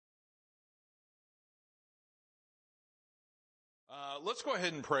Let's go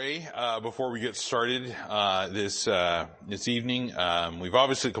ahead and pray before we get started this evening. We've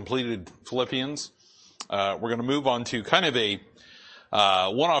obviously completed Philippians. We're going to move on to kind of a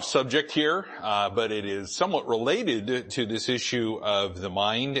one-off subject here, but it is somewhat related to this issue of the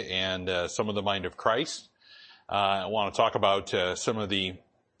mind and some of the mind of Christ. I want to talk about some of the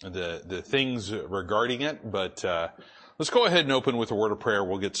things regarding it, but let's go ahead and open with a word of prayer.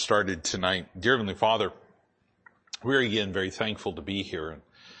 We'll get started tonight. Dear Heavenly Father, we're again very thankful to be here. And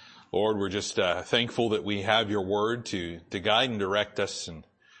Lord, we're just thankful that we have your word to guide and direct us. And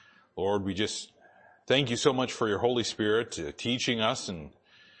Lord, we just thank you so much for your Holy Spirit teaching us and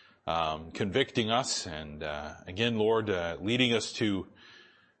convicting us. And again, Lord, leading us to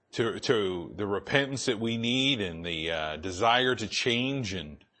the repentance that we need and the desire to change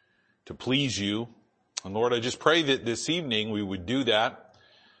and to please you. And Lord, I just pray that this evening we would do that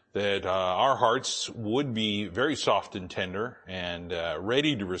our hearts would be very soft and tender and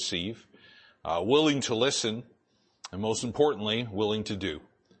ready to receive, willing to listen, and most importantly, willing to do.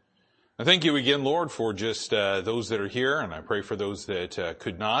 I thank you again, Lord, for just those that are here, and I pray for those that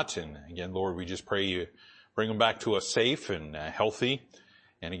could not. And again, Lord, we just pray you bring them back to us safe and healthy.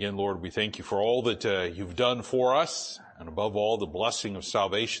 And again, Lord, we thank you for all that you've done for us, and above all, the blessing of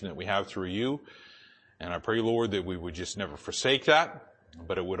salvation that we have through you. And I pray, Lord, that we would just never forsake that,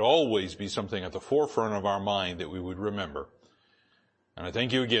 but it would always be something at the forefront of our mind that we would remember. And I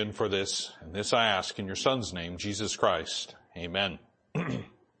thank you again for this, and this I ask in your Son's name, Jesus Christ. Amen.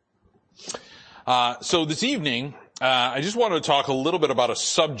 So this evening, I just want to talk a little bit about a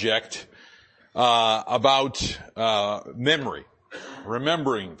subject about memory,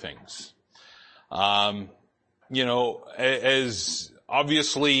 remembering things. As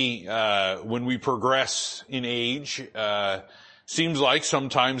obviously when we progress in age, seems like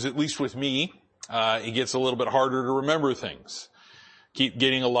sometimes, at least with me, it gets a little bit harder to remember things. Keep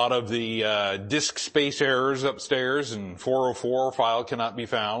getting a lot of the disk space errors upstairs, and 404 file cannot be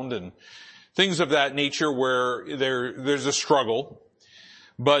found, and things of that nature where there's a struggle.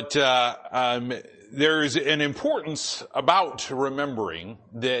 But there's an importance about remembering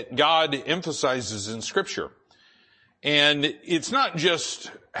that God emphasizes in Scripture. And it's not just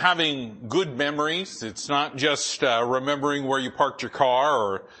having good memories. It's not just remembering where you parked your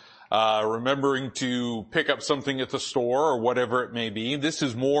car or remembering to pick up something at the store or whatever it may be. This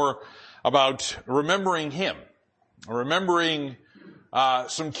is more about remembering Him, remembering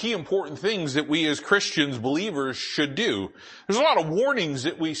some key important things that we as Christians, believers, should do. There's a lot of warnings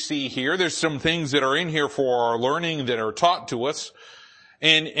that we see here. There's some things that are in here for our learning that are taught to us.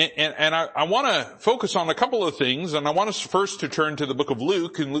 And I want to focus on a couple of things, and I want us first to turn to the book of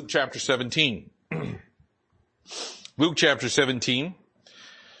Luke in Luke chapter 17. Luke chapter 17.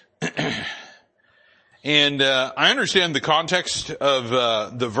 And I understand the context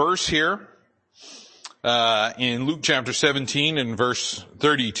of the verse here in Luke chapter 17 and verse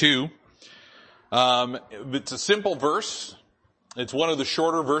 32. It's a simple verse. It's one of the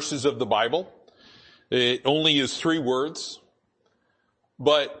shorter verses of the Bible. It only is 3 words.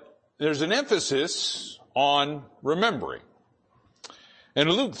 But there's an emphasis on remembering. And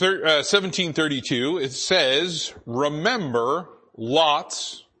in Luke 17:32, it says, "Remember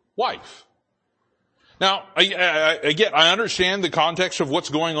Lot's wife." Now, I understand the context of what's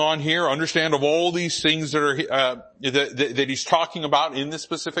going on here, understand of all these things that are that he's talking about in this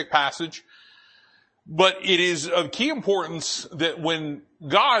specific passage. But it is of key importance that when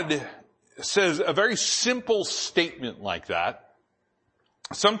God says a very simple statement like that,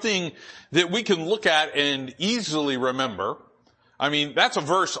 something that we can look at and easily remember. I mean, that's a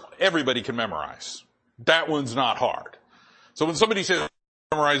verse everybody can memorize. That one's not hard. So when somebody says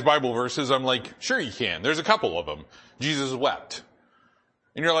memorize Bible verses, I'm like, sure you can. There's a couple of them. Jesus wept.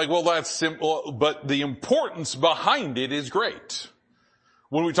 And you're like, well, that's simple, but the importance behind it is great.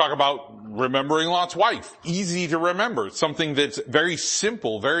 When we talk about remembering Lot's wife, easy to remember. It's something that's very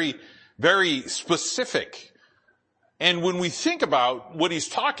simple, very, very specific. And when we think about what he's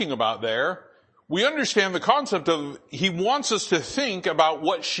talking about there, we understand the concept of he wants us to think about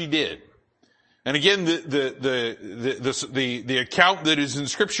what she did. And again, the account that is in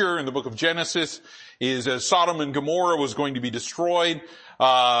Scripture in the book of Genesis is as Sodom and Gomorrah was going to be destroyed,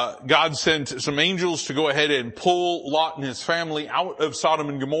 God sent some angels to go ahead and pull Lot and his family out of Sodom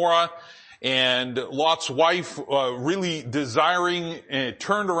and Gomorrah. And Lot's wife, really desiring,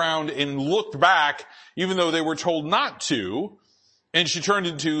 turned around and looked back, even though they were told not to, and she turned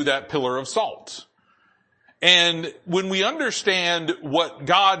into that pillar of salt. And when we understand what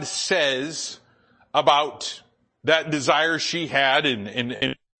God says about that desire she had,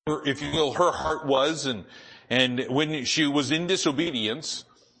 and if you will, her heart was, and And when she was in disobedience,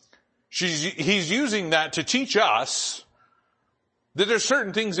 he's using that to teach us that there's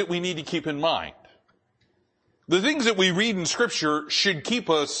certain things that we need to keep in mind. The things that we read in Scripture should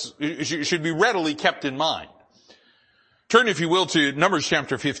be readily kept in mind. Turn, if you will, to Numbers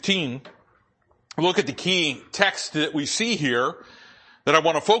chapter 15. Look at the key text that we see here that I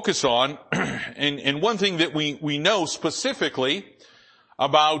want to focus on. And one thing that we know specifically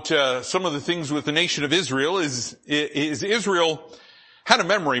about some of the things with the nation of Israel is Israel had a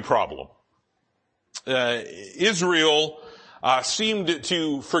memory problem. Israel seemed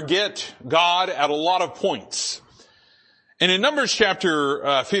to forget God at a lot of points. And in Numbers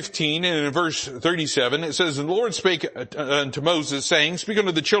chapter 15 and in verse 37, it says, "And the Lord spake unto Moses, saying, Speak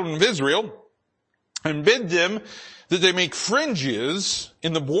unto the children of Israel, and bid them that they make fringes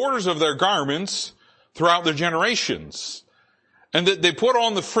in the borders of their garments throughout their generations, and that they put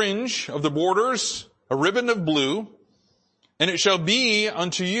on the fringe of the borders a ribbon of blue, and it shall be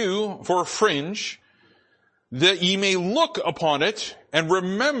unto you for a fringe, that ye may look upon it and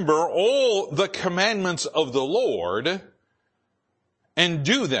remember all the commandments of the Lord and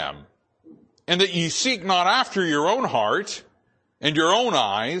do them, and that ye seek not after your own heart and your own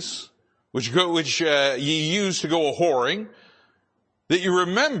eyes, which ye use to go a-whoring, that you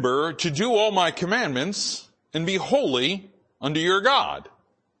remember to do all my commandments and be holy unto your God.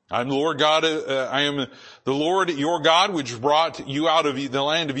 I am the Lord God, I am the Lord your God, which brought you out of the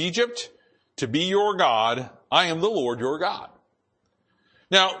land of Egypt to be your God. I am the Lord your God."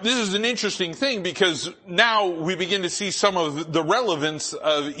 Now, this is an interesting thing because now we begin to see some of the relevance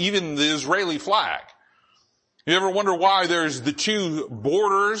of even the Israeli flag. You ever wonder why there's the two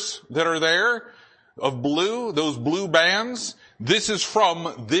borders that are there of blue, those blue bands? This is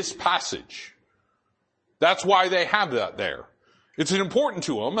from this passage. That's why they have that there. It's important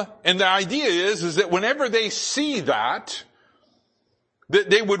to them. And the idea is that whenever they see that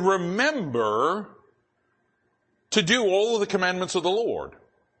they would remember to do all of the commandments of the Lord.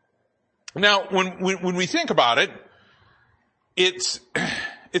 Now, when we think about it, it's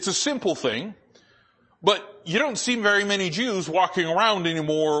a simple thing, but you don't see very many Jews walking around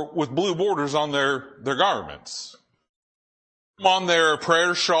anymore with blue borders on their garments. On their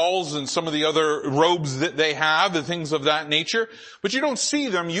prayer shawls and some of the other robes that they have and things of that nature, but you don't see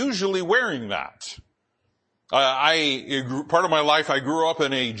them usually wearing that. Part of my life, I grew up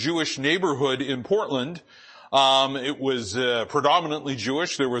in a Jewish neighborhood in Portland. It was predominantly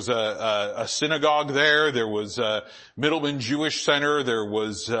Jewish. There was a synagogue there. There was a Middleman Jewish Center. There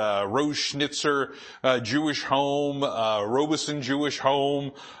was Rose Schnitzer Jewish Home, Robeson Jewish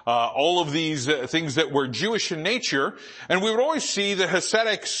Home, all of these things that were Jewish in nature. And we would always see the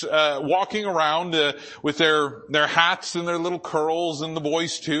Hasidics walking around with their hats and their little curls, and the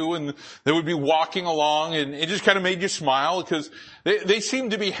boys too, and they would be walking along, and it just kind of made you smile because they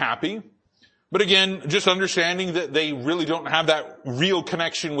seemed to be happy. But again, just understanding that they really don't have that real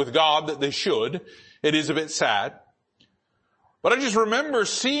connection with God that they should, it is a bit sad. But I just remember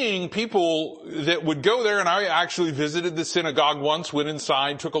seeing people that would go there, and I actually visited the synagogue once, went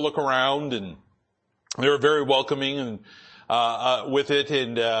inside, took a look around, and they were very welcoming and with it.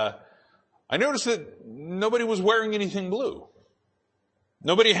 And I noticed that nobody was wearing anything blue.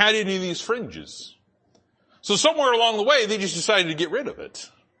 Nobody had any of these fringes. So somewhere along the way, they just decided to get rid of it.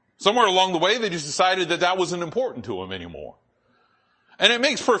 Somewhere along the way, they just decided that wasn't important to them anymore. And it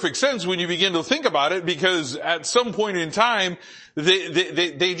makes perfect sense when you begin to think about it, because at some point in time,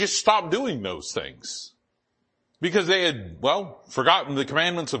 they just stopped doing those things. Because they had, forgotten the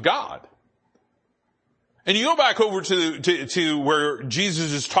commandments of God. And you go back over to where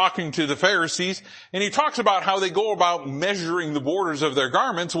Jesus is talking to the Pharisees, and he talks about how they go about measuring the borders of their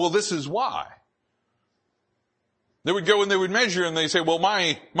garments. Well, this is why. They would go and they would measure, and they say, well,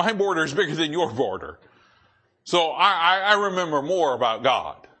 my border is bigger than your border. So I remember more about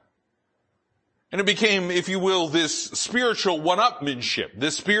God. And it became, if you will, this spiritual one-upmanship,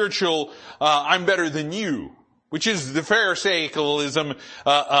 this spiritual, I'm better than you, which is the Pharisaicalism,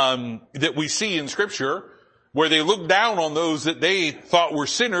 that we see in Scripture, where they look down on those that they thought were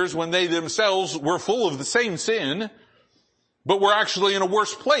sinners when they themselves were full of the same sin, but were actually in a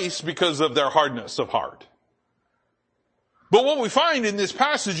worse place because of their hardness of heart. But what we find in this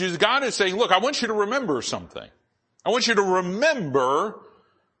passage is God is saying, look, I want you to remember something. I want you to remember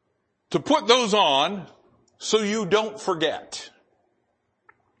to put those on so you don't forget.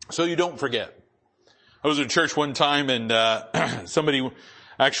 So you don't forget. I was at church one time, and somebody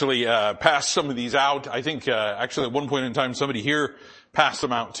actually passed some of these out. I think actually at one point in time somebody here passed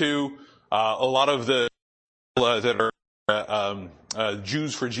them out too. A lot of the that are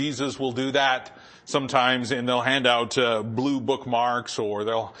Jews for Jesus will do that sometimes, and they'll hand out blue bookmarks, or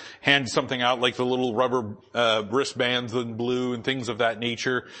they'll hand something out like the little rubber wristbands in blue and things of that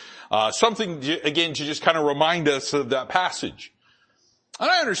nature. Something, again, to just kind of remind us of that passage. And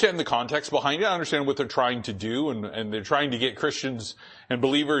I understand the context behind it. I understand what they're trying to do, and they're trying to get Christians and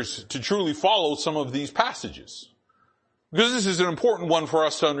believers to truly follow some of these passages. Because this is an important one for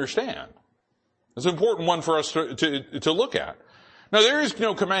us to understand. It's an important one for us to look at. Now, there is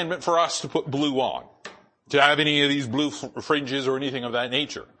no commandment for us to put blue on, to have any of these blue fringes or anything of that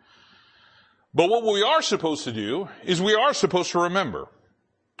nature. But what we are supposed to do is we are supposed to remember.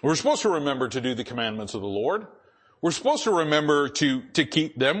 We're supposed to remember to do the commandments of the Lord. We're supposed to remember to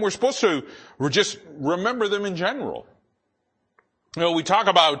keep them. We're supposed to just remember them in general. You know, we talk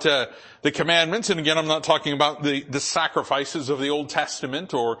about the commandments, and again, I'm not talking about the sacrifices of the Old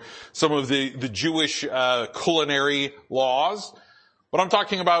Testament or some of the Jewish culinary laws, but I'm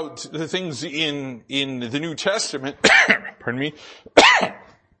talking about the things in the New Testament, pardon me,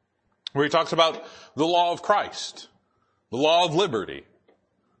 where he talks about the law of Christ, the law of liberty,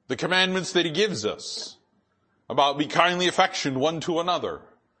 the commandments that he gives us about be kindly affectioned one to another,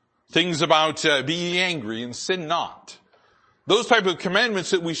 things about be ye angry and sin not. Those type of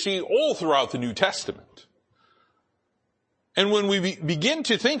commandments that we see all throughout the New Testament. And when we begin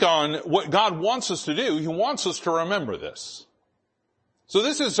to think on what God wants us to do, he wants us to remember this. So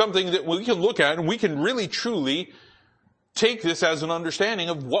this is something that we can look at, and we can really truly take this as an understanding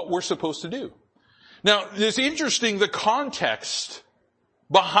of what we're supposed to do. Now, it's interesting the context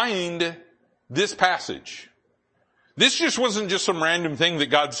behind this passage. This just wasn't just some random thing that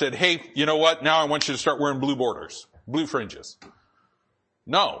God said, hey, you know what? Now I want you to start wearing blue borders, blue fringes.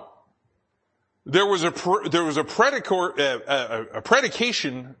 No. There was a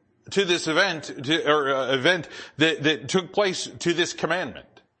predication to this event, event that took place to this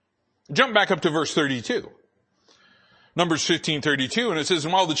commandment. Jump back up to verse 32. Numbers 15:32, and it says,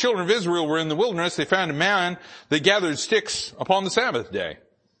 and while the children of Israel were in the wilderness, they found a man that gathered sticks upon the Sabbath day.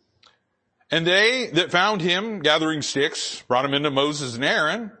 And they that found him gathering sticks brought him into Moses and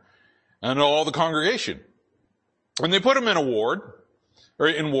Aaron and all the congregation. And they put him in ward,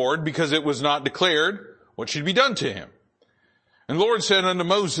 because it was not declared what should be done to him. And the Lord said unto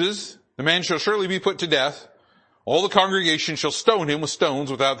Moses, the man shall surely be put to death. All the congregation shall stone him with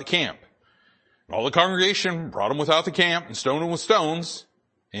stones without the camp. And all the congregation brought him without the camp and stoned him with stones.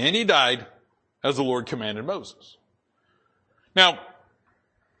 And he died as the Lord commanded Moses. Now,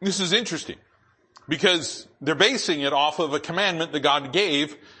 this is interesting because they're basing it off of a commandment that God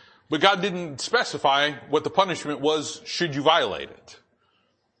gave, but God didn't specify what the punishment was should you violate it.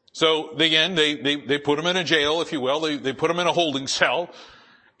 So again, they put him in a jail, if you will. They put him in a holding cell,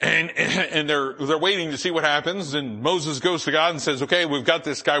 and they're waiting to see what happens. And Moses goes to God and says, okay, we've got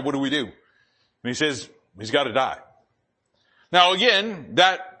this guy. What do we do? And he says, he's got to die. Now again,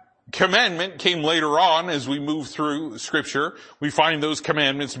 that commandment came later on as we move through Scripture. We find those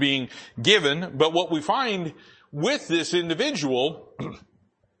commandments being given, but what we find with this individual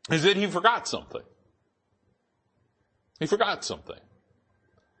is that he forgot something. He forgot something.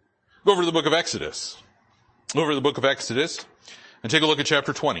 Go over to the book of Exodus. Over to the book of Exodus and take a look at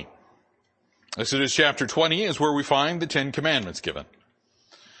chapter 20. Exodus chapter 20 is where we find the 10 Commandments given.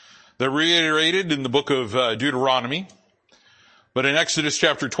 They're reiterated in the book of Deuteronomy. But in Exodus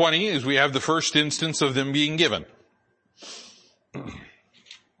chapter 20 is we have the first instance of them being given.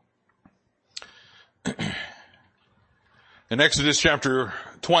 In Exodus chapter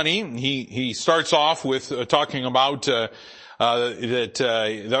 20, he starts off with talking about that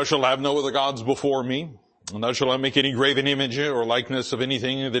thou shalt have no other gods before me, and thou shalt not make any graven image or likeness of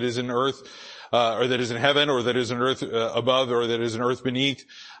anything that is in earth, or that is in heaven, or that is in earth above, or that is in earth beneath,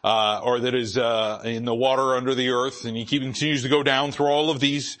 or that is in the water under the earth. And he continues to go down through all of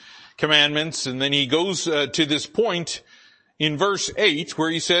these commandments, and then he goes to this point in verse 8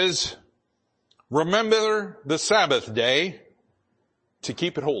 where he says, remember the Sabbath day to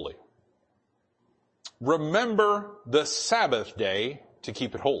keep it holy. Remember the Sabbath day to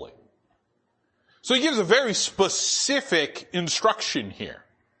keep it holy. So he gives a very specific instruction here.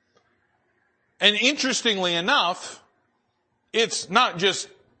 And interestingly enough, it's not just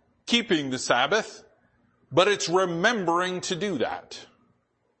keeping the Sabbath, but it's remembering to do that.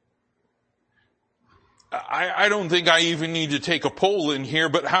 I don't think I even need to take a poll in here,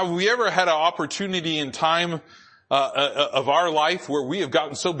 but have we ever had an opportunity in time of our life where we have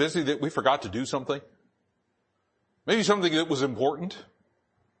gotten so busy that we forgot to do something? Maybe something that was important.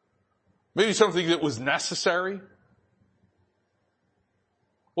 Maybe something that was necessary.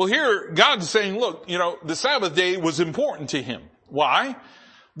 Well, here God's saying, look, the Sabbath day was important to him. Why?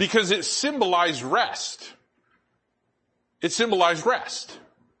 Because it symbolized rest. It symbolized rest.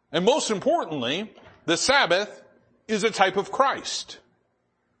 And most importantly, the Sabbath is a type of Christ.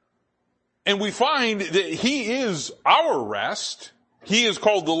 And we find that he is our rest. He is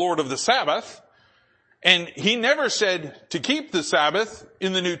called the Lord of the Sabbath. And he never said to keep the Sabbath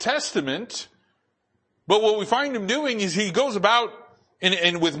in the New Testament. But what we find him doing is he goes about,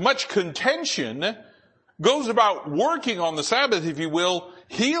 and with much contention, goes about working on the Sabbath, if you will,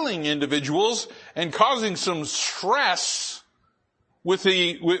 healing individuals and causing some stress with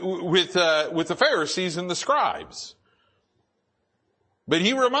the Pharisees and the scribes. But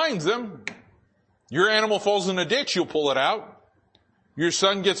he reminds them, your animal falls in a ditch, you'll pull it out. Your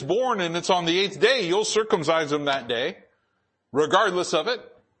son gets born and it's on the 8th day, you'll circumcise him that day, regardless of it.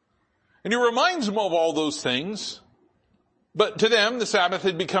 And he reminds them of all those things. But to them, the Sabbath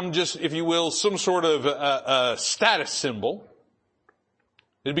had become just, if you will, some sort of a status symbol.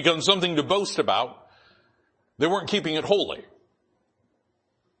 It had become something to boast about. They weren't keeping it holy.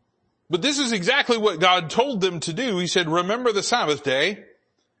 But this is exactly what God told them to do. He said, remember the Sabbath day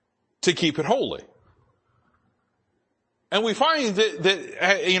to keep it holy. And we find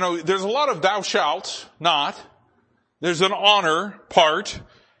that there's a lot of thou shalt not. There's an honor part.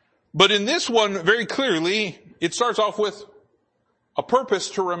 But in this one, very clearly, it starts off with a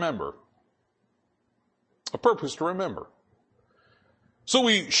purpose to remember. A purpose to remember. So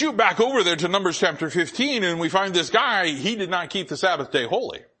we shoot back over there to Numbers chapter 15 and we find this guy, he did not keep the Sabbath day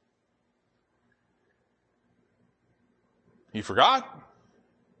holy. He forgot.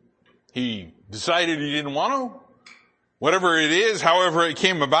 He decided he didn't want to. Whatever it is, however it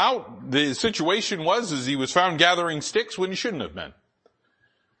came about, the situation was he was found gathering sticks when he shouldn't have been.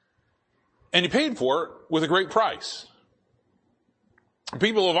 And he paid for it with a great price.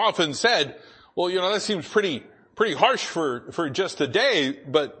 People have often said, well, that seems pretty harsh for just a day,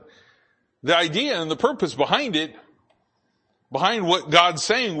 but the idea and the purpose behind it, behind what God's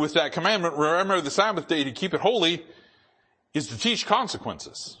saying with that commandment, remember the Sabbath day to keep it holy, is to teach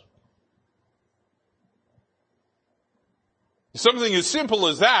consequences. Something as simple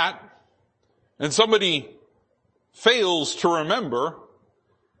as that, and somebody fails to remember,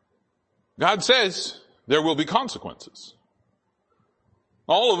 God says there will be consequences.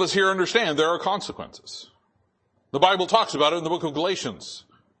 All of us here understand there are consequences. The Bible talks about it in the book of Galatians,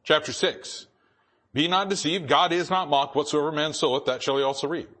 chapter 6. Be not deceived, God is not mocked, whatsoever man soweth, that shall he also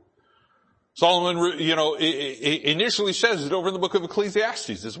reap. Solomon, initially says it over in the book of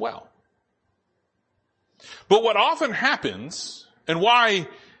Ecclesiastes as well. But what often happens, and why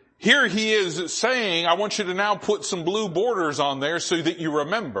here he is saying, I want you to now put some blue borders on there so that you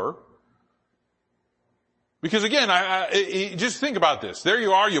remember. Because again, just think about this. There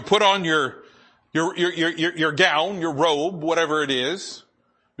you are, you put on your gown, your robe, whatever it is,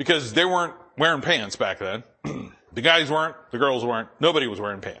 because they weren't wearing pants back then. The guys weren't, the girls weren't, nobody was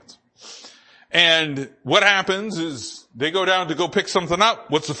wearing pants. And what happens is they go down to go pick something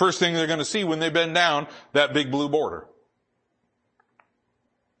up. What's the first thing they're going to see when they bend down? That big blue border.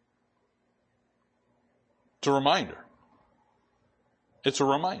 It's a reminder. It's a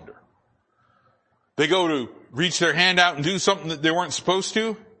reminder. They go to reach their hand out and do something that they weren't supposed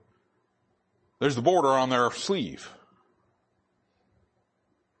to. There's the border on their sleeve.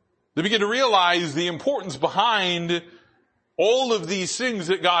 They begin to realize the importance behind all of these things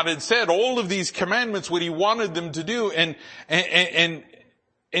that God had said, all of these commandments, what he wanted them to do. And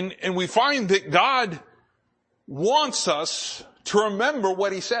we find that God wants us to remember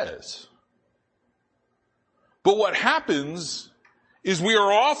what he says. But what happens is we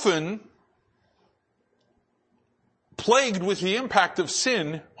are often plagued with the impact of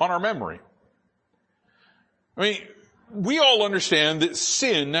sin on our memory. I mean, we all understand that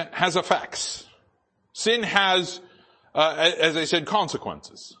sin has effects. Sin has, as I said,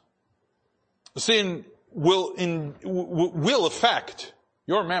 consequences. Sin will affect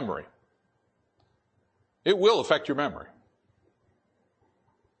your memory. It will affect your memory.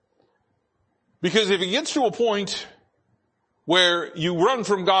 Because if it gets to a point where you run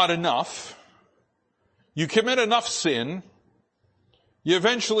from God enough, you commit enough sin, you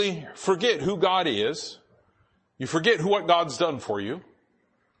eventually forget who God is, you forget what God's done for you,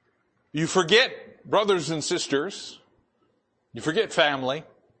 you forget brothers and sisters, you forget family,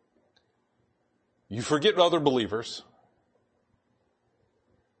 you forget other believers,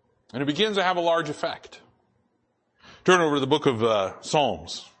 and it begins to have a large effect. Turn over to the book of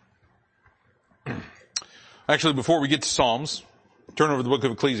Psalms. Actually, before we get to Psalms, turn over to the book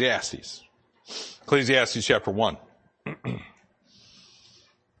of Ecclesiastes. Ecclesiastes chapter 1.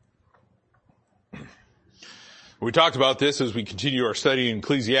 We talked about this as we continue our study in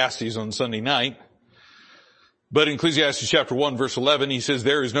Ecclesiastes on Sunday night. But in Ecclesiastes chapter 1 verse 11, he says,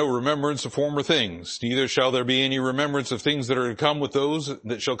 there is no remembrance of former things, neither shall there be any remembrance of things that are to come with those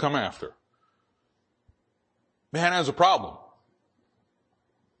that shall come after. Man has a problem.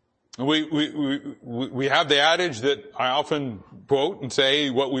 We have the adage that I often quote and say,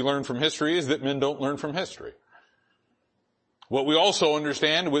 what we learn from history is that men don't learn from history. What we also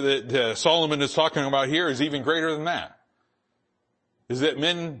understand with it, Solomon is talking about here is even greater than that. Is that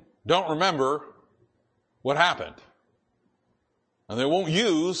men don't remember what happened. And they won't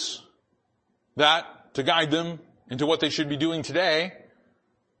use that to guide them into what they should be doing today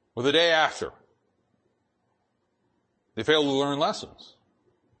or the day after. They fail to learn lessons.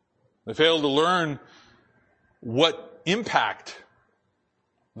 They fail to learn what impact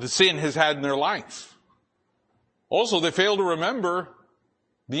the sin has had in their life. Also, they fail to remember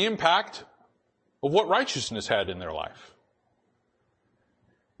the impact of what righteousness had in their life.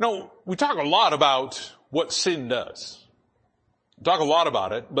 Now, we talk a lot about what sin does. We talk a lot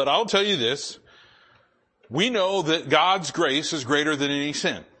about it, but I'll tell you this. We know that God's grace is greater than any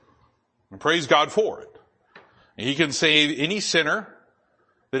sin. And praise God for it. And He can save any sinner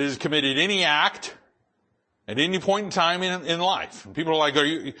that has committed any act at any point in time in life. And people are like,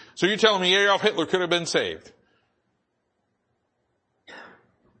 so you're telling me Adolf Hitler could have been saved?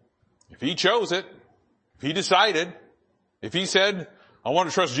 If he chose it, if he decided, if he said, I want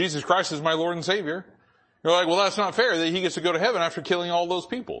to trust Jesus Christ as my Lord and Savior, you're like, well, that's not fair that he gets to go to heaven after killing all those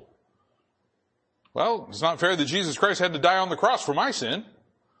people. Well, it's not fair that Jesus Christ had to die on the cross for my sin.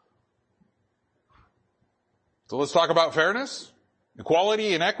 So let's talk about fairness,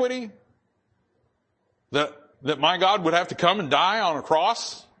 equality, and equity. That my God would have to come and die on a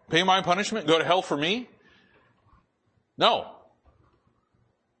cross, pay my punishment, go to hell for me? No.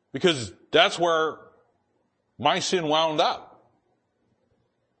 Because that's where my sin wound up.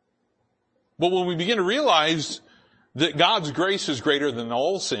 But when we begin to realize that God's grace is greater than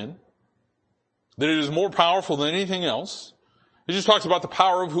all sin, that it is more powerful than anything else, it just talks about the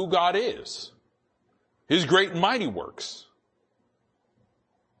power of who God is. His great and mighty works.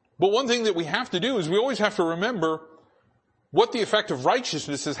 But one thing that we have to do is we always have to remember what the effect of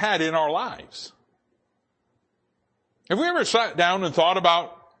righteousness has had in our lives. Have we ever sat down and thought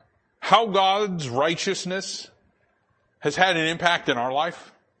about how God's righteousness has had an impact in our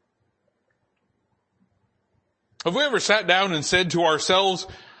life? Have we ever sat down and said to ourselves,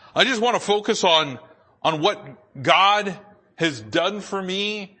 I just want to focus on what God has done for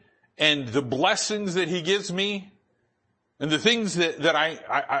me and the blessings that He gives me and the things that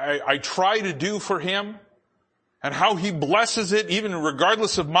I try to do for Him and how He blesses it even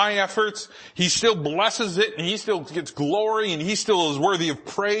regardless of my efforts. He still blesses it and He still gets glory and He still is worthy of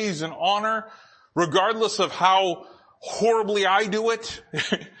praise and honor regardless of how horribly I do it.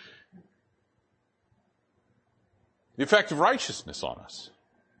 The effect of righteousness on us.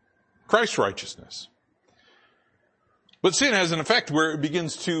 Christ's righteousness. But sin has an effect where it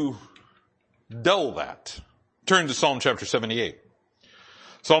begins to dull that. Turn to Psalm chapter 78.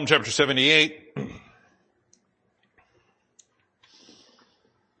 Psalm chapter 78.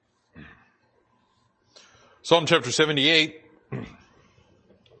 Psalm chapter 78.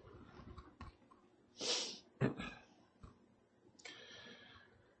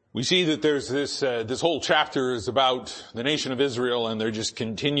 We see that there's this whole chapter is about the nation of Israel and their just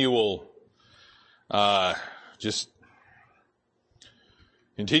continual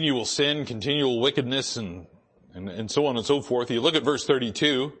sin, continual wickedness and so on and so forth. You look at verse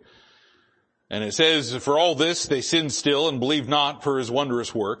 32 and it says, for all this they sinned still and believed not for His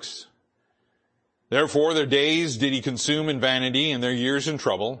wondrous works. Therefore their days did He consume in vanity and their years in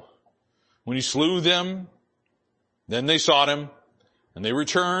trouble. When He slew them, then they sought Him. And they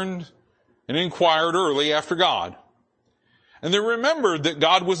returned and inquired early after God. And they remembered that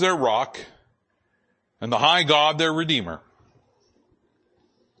God was their rock and the high God their Redeemer.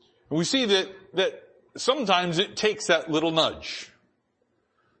 And we see that sometimes it takes that little nudge.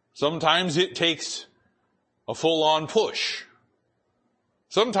 Sometimes it takes a full-on push.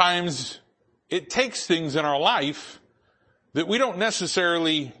 Sometimes it takes things in our life that we don't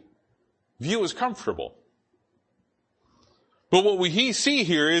necessarily view as comfortable. But what we see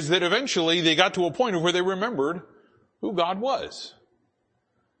here is that eventually they got to a point where they remembered who God was.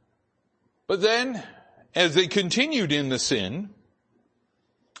 But then, as they continued in the sin,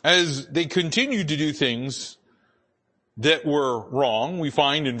 as they continued to do things that were wrong, we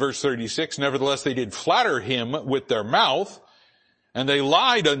find in verse 36, nevertheless they did flatter Him with their mouth, and they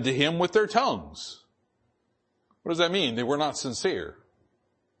lied unto Him with their tongues. What does that mean? They were not sincere.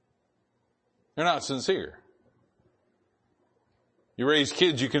 They're not sincere. You raise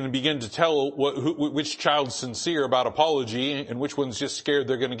kids, you can begin to tell which child's sincere about apology and which one's just scared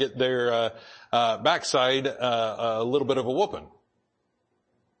they're going to get their backside a little bit of a whooping.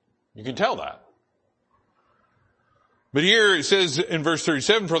 You can tell that. But here it says in verse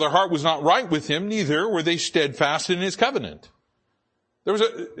 37, for their heart was not right with him, neither were they steadfast in his covenant.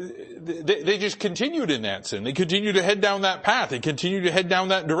 They just continued in that sin. They continued to head down that path. They continued to head down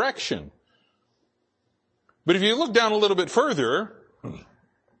that direction. But if you look down a little bit further,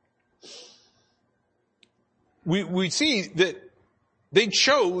 we see that they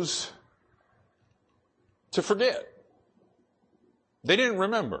chose to forget. They didn't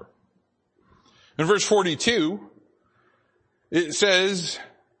remember. In verse 42, it says,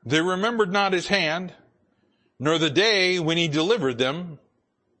 they remembered not his hand, nor the day when he delivered them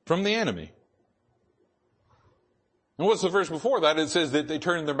from the enemy. And what's the verse before that? It says that they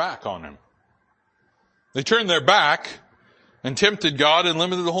turned their back on him. They turned their back and tempted God and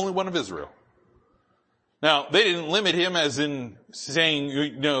limited the Holy One of Israel. Now, they didn't limit him as in saying,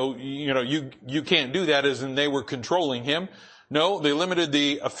 you can't do that, as in they were controlling him. No, they limited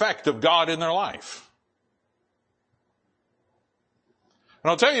the effect of God in their life.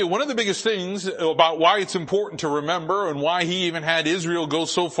 And I'll tell you, one of the biggest things about why it's important to remember and why he even had Israel go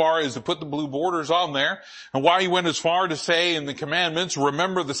so far as to put the blue borders on there, and why he went as far to say in the commandments,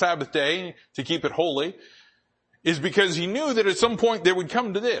 remember the Sabbath day to keep it holy, is because he knew that at some point they would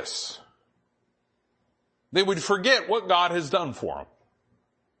come to this. They would forget what God has done for them.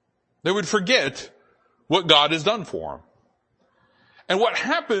 They would forget what God has done for them. And what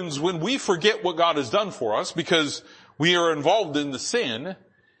happens when we forget what God has done for us, because we are involved in the sin,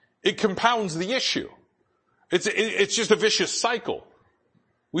 it compounds the issue. It's just a vicious cycle.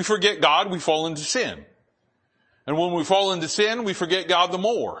 We forget God, we fall into sin. And when we fall into sin, we forget God the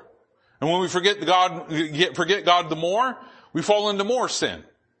more. And when we forget God the more, we fall into more sin.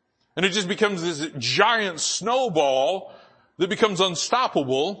 And it just becomes this giant snowball that becomes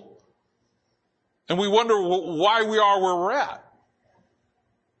unstoppable. And we wonder why we are where we're at.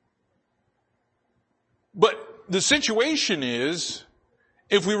 But the situation is,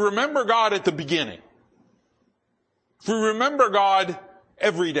 if we remember God at the beginning, if we remember God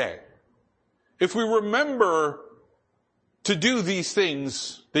every day, if we remember to do these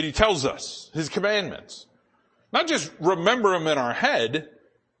things that he tells us, his commandments, not just remember them in our head,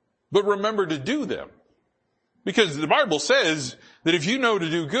 but remember to do them. Because the Bible says that if you know to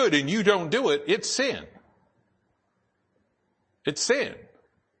do good and you don't do it, it's sin. It's sin.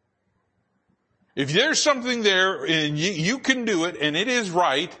 If there's something there and you can do it and it is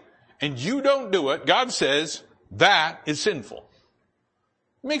right and you don't do it, God says that is sinful.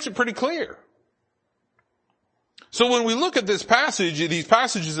 It makes it pretty clear. So when we look at this passage, these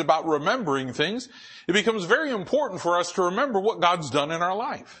passages about remembering things, it becomes very important for us to remember what God's done in our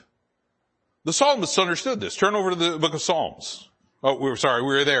life. The psalmists understood this. Turn over to the book of Psalms. Oh, we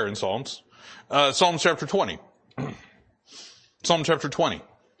were there in Psalms. Psalm chapter 20. Psalm chapter 20.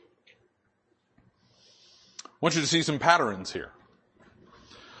 I want you to see some patterns here.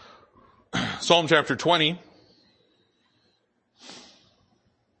 Psalm chapter 20.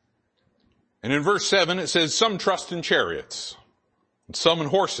 And in verse 7 it says, some trust in chariots, and some in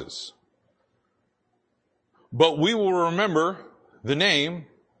horses. But we will remember the name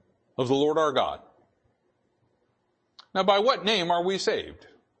of the Lord our God. Now by what name are we saved?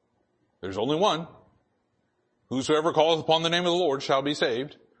 There's only one. Whosoever calleth upon the name of the Lord shall be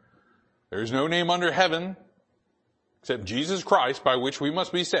saved. There is no name under heaven except Jesus Christ by which we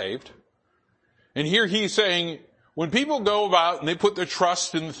must be saved. And here he's saying, when people go about and they put their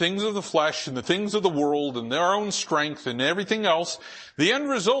trust in the things of the flesh and the things of the world and their own strength and everything else, the end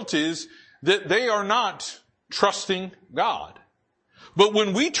result is that they are not trusting God. But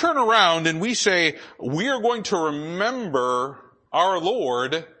when we turn around and we say, we are going to remember our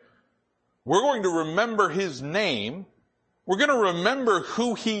Lord, we're going to remember his name, we're going to remember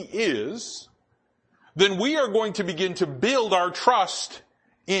who he is, then we are going to begin to build our trust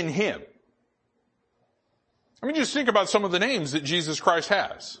in him. I mean, just think about some of the names that Jesus Christ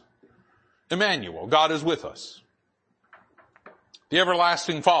has. Emmanuel, God is with us. The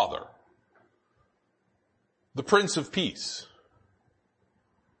Everlasting Father. The Prince of Peace.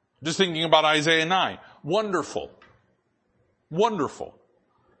 Just thinking about Isaiah 9. Wonderful. Wonderful.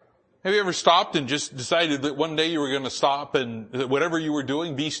 Have you ever stopped and just decided that one day you were going to stop and whatever you were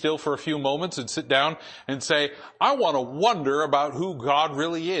doing, be still for a few moments and sit down and say, I want to wonder about who God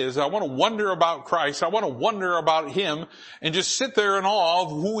really is. I want to wonder about Christ. I want to wonder about him, and just sit there in awe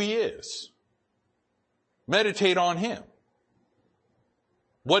of who he is. Meditate on him.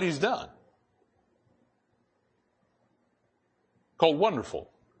 What he's done. called Wonderful,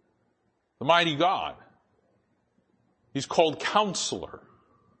 the Mighty God. He's called Counselor.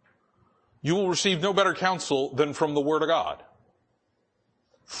 You will receive no better counsel than from the Word of God.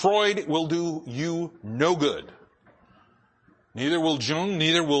 Freud will do you no good. Neither will Jung,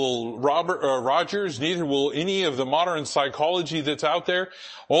 neither will Rogers, neither will any of the modern psychology that's out there.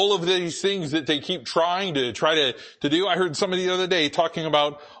 All of these things that they keep trying to do. I heard somebody the other day talking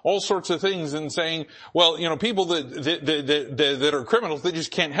about all sorts of things and saying, well, people that are criminals, they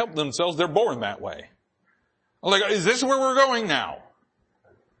just can't help themselves. They're born that way. I'm like, is this where we're going now?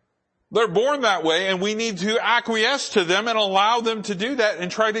 They're born that way and we need to acquiesce to them and allow them to do that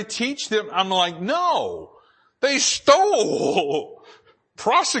and try to teach them. I'm like, no. They stole.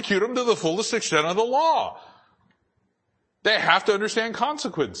 Prosecute them to the fullest extent of the law. They have to understand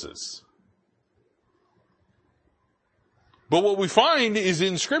consequences. But what we find is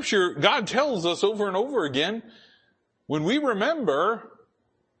in Scripture, God tells us over and over again, when we remember,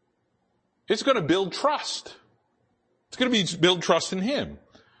 it's going to build trust. It's going to build trust in Him.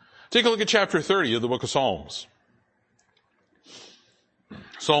 Take a look at chapter 30 of the book of Psalms.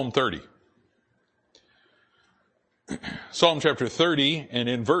 Psalm 30. Psalm chapter 30, and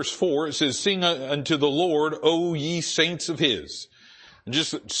in verse 4, it says, "Sing unto the Lord, O ye saints of His." And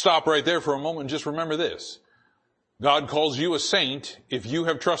just stop right there for a moment and just remember this. God calls you a saint if you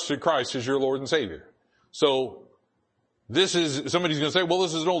have trusted Christ as your Lord and Savior. So, somebody's going to say, well,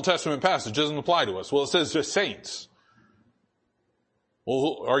 this is an Old Testament passage. It doesn't apply to us. Well, it says just saints.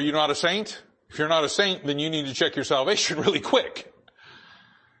 Well, are you not a saint? If you're not a saint, then you need to check your salvation really quick.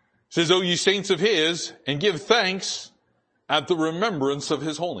 It says, O ye saints of His, and give thanks at the remembrance of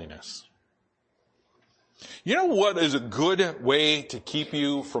His holiness. You know what is a good way to keep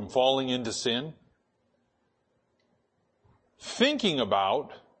you from falling into sin? Thinking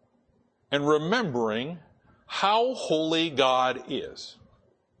about and remembering how holy God is.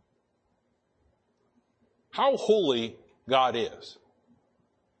 How holy God is.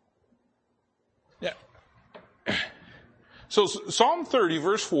 Yeah. So Psalm 30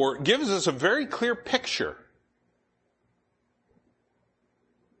 verse 4 gives us a very clear picture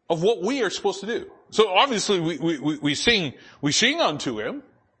of what we are supposed to do. So obviously we sing unto Him.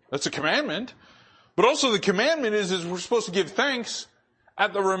 That's a commandment. But also the commandment is we're supposed to give thanks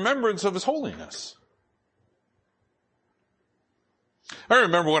at the remembrance of His holiness. I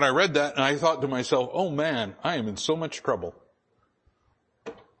remember when I read that and I thought to myself, oh man, I am in so much trouble.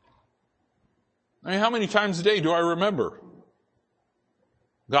 I mean, how many times a day do I remember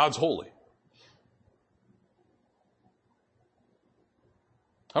God's holy?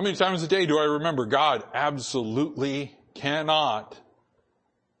 How many times a day do I remember God absolutely cannot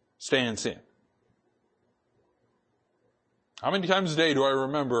stand sin? How many times a day do I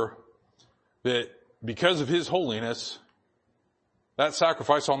remember that because of His holiness, that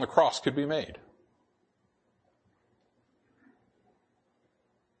sacrifice on the cross could be made?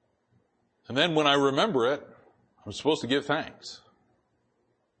 And then when I remember it, I'm supposed to give thanks.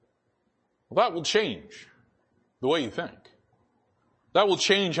 Well, that will change the way you think. That will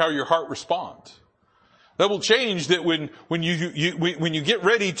change how your heart responds. That will change that when you get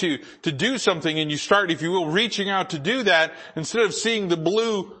ready to do something and you start, if you will, reaching out to do that, instead of seeing the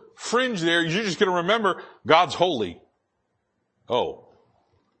blue fringe there, you're just going to remember God's holy. Oh.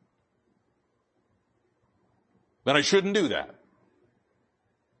 Then I shouldn't do that.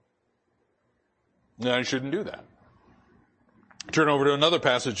 Then I shouldn't do that. Turn over to another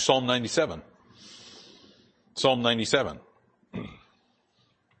passage, Psalm 97. Psalm 97.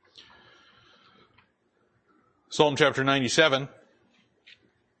 Psalm chapter 97.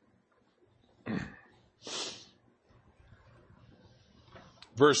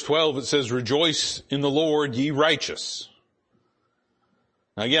 Verse 12, it says, "Rejoice in the Lord, ye righteous."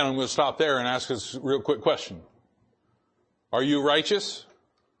 Now again, I'm going to stop there and ask us a real quick question. Are you righteous?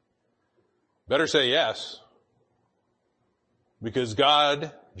 Better say yes. Because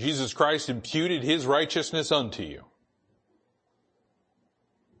God, Jesus Christ, imputed His righteousness unto you.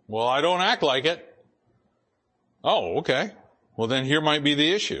 Well, I don't act like it. Oh, okay. Well, then here might be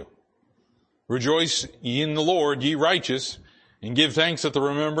the issue. "Rejoice ye in the Lord, ye righteous, and give thanks at the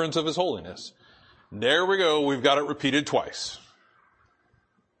remembrance of His holiness." There we go. We've got it repeated twice.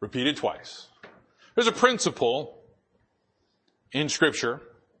 Repeated twice. There's a principle in Scripture.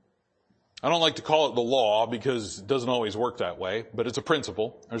 I don't like to call it the law because it doesn't always work that way, but it's a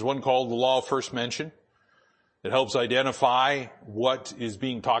principle. There's one called the law of first mention. It helps identify what is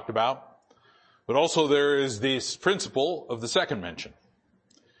being talked about. But also there is this principle of the second mention.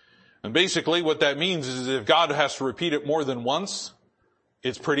 And basically what that means is if God has to repeat it more than once,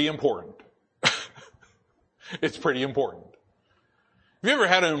 it's pretty important. It's pretty important. Have you ever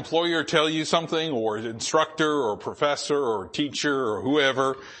had an employer tell you something, or an instructor or professor or teacher or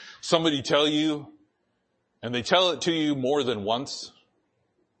whoever, somebody tell you, and they tell it to you more than once?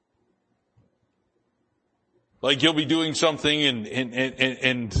 Like you'll be doing something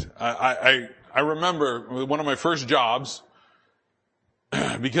and I remember one of my first jobs,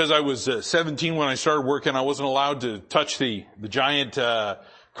 because I was 17 when I started working, I wasn't allowed to touch the giant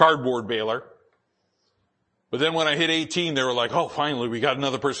cardboard baler. But then when I hit 18, they were like, oh, finally, we got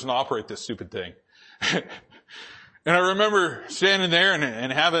another person to operate this stupid thing. And I remember standing there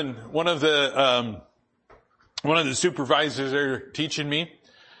and having one of the supervisors there teaching me,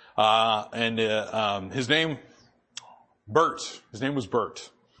 his name, Bert. His name was Bert.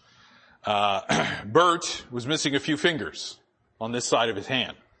 Bert was missing a few fingers on this side of his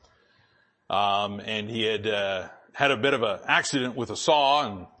hand. And he had a bit of an accident with a saw,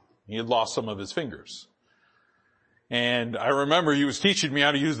 and he had lost some of his fingers. And I remember he was teaching me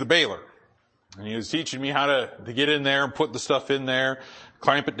how to use the baler. And he was teaching me how to get in there and put the stuff in there,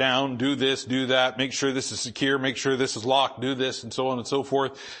 clamp it down, do this, do that, make sure this is secure, make sure this is locked, do this, and so on and so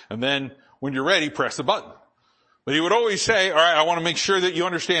forth. And then when you're ready, press the button. But he would always say, all right, I want to make sure that you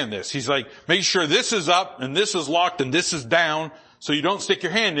understand this. He's like, make sure this is up and this is locked and this is down so you don't stick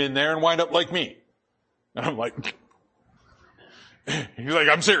your hand in there and wind up like me. And I'm like, he's like,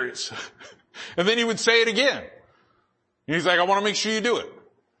 I'm serious. And then he would say it again. And he's like, I want to make sure you do it.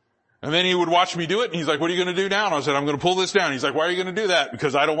 And then he would watch me do it, and he's like, what are you going to do now? And I said, I'm going to pull this down. He's like, why are you going to do that?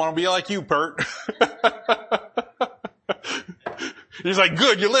 Because I don't want to be like you, Bert. He's like,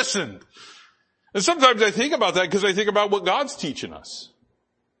 good, you listened. And sometimes I think about that because I think about what God's teaching us.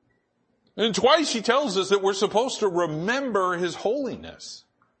 And twice he tells us that we're supposed to remember his holiness.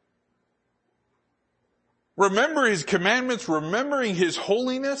 Remember his commandments, remembering his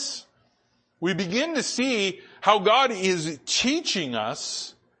holiness. We begin to see how God is teaching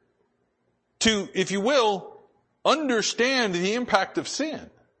us to, if you will, understand the impact of sin.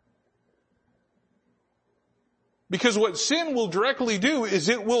 Because what sin will directly do is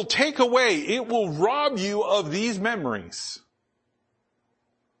it will take away, it will rob you of these memories.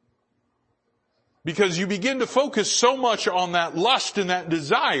 Because you begin to focus so much on that lust and that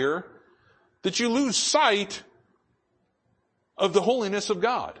desire that you lose sight of the holiness of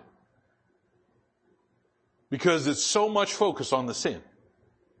God. Because it's so much focus on the sin.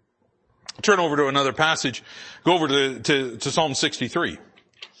 Turn over to another passage. Go over to Psalm 63.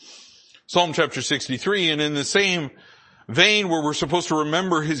 Psalm chapter 63, and in the same vein where we're supposed to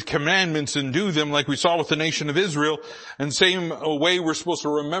remember his commandments and do them like we saw with the nation of Israel, and same way we're supposed to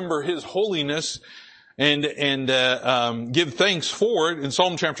remember his holiness and give thanks for it. In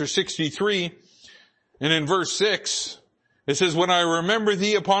Psalm chapter 63 and in verse 6, it says, when I remember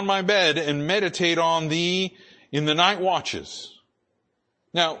thee upon my bed and meditate on thee in the night watches.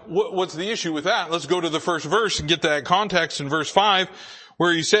 Now, what's the issue with that? Let's go to the first verse and get that context in verse 5,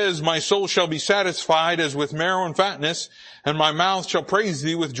 where he says, my soul shall be satisfied as with marrow and fatness, and my mouth shall praise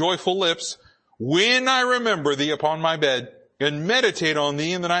thee with joyful lips, when I remember thee upon my bed and meditate on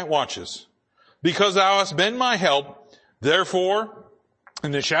thee in the night watches. Because thou hast been my help, therefore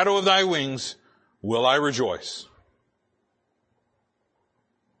in the shadow of thy wings will I rejoice.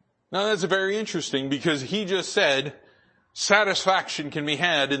 Now that's very interesting, because he just said satisfaction can be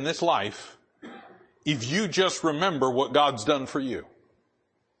had in this life if you just remember what God's done for you.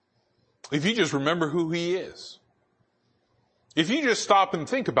 If you just remember who he is. If you just stop and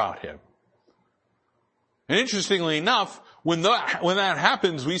think about him. And interestingly enough, when that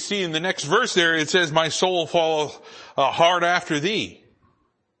happens, we see in the next verse there, it says, my soul falleth hard after thee.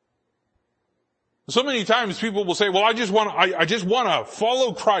 So many times people will say, well, I just want to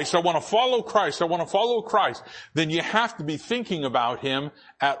follow Christ. I want to follow Christ. I want to follow Christ. Then you have to be thinking about him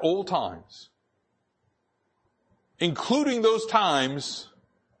at all times. Including those times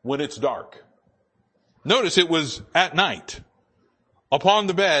when it's dark. Notice it was at night, upon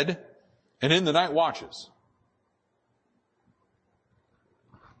the bed, and in the night watches.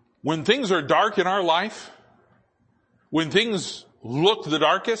 When things are dark in our life, when things look the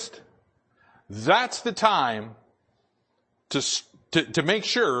darkest, that's the time to make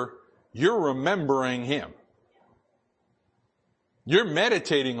sure you're remembering him. You're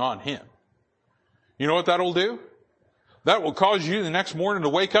meditating on him. You know what that'll do? That will cause you the next morning to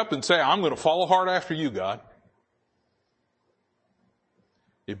wake up and say, I'm going to follow hard after you, God.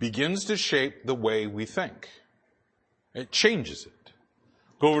 It begins to shape the way we think. It changes it.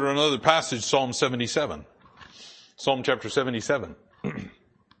 Go over to another passage, Psalm 77. Psalm chapter 77.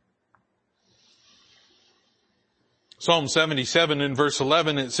 Psalm 77 in verse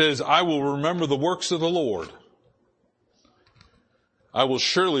 11, it says, I will remember the works of the Lord. I will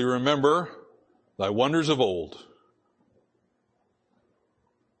surely remember thy wonders of old.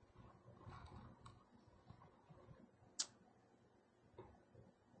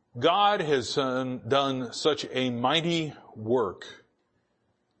 God has done such a mighty work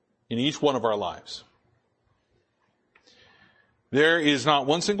in each one of our lives. There is not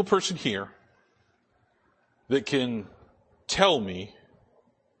one single person here that can tell me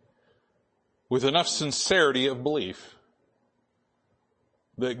with enough sincerity of belief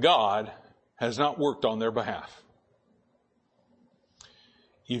that God has not worked on their behalf.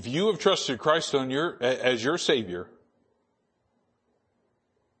 If you have trusted Christ as your Savior,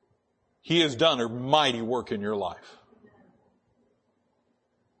 He has done a mighty work in your life.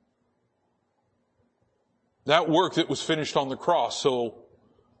 That work that was finished on the cross, so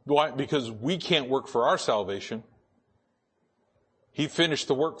why? Because we can't work for our salvation. He finished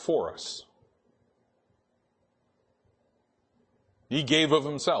the work for us. He gave of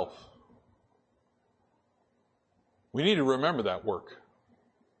Himself. We need to remember that work.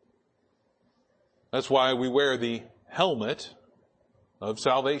 That's why we wear the helmet of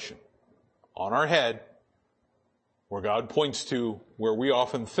salvation on our head, where God points to where we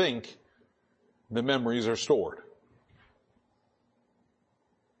often think the memories are stored.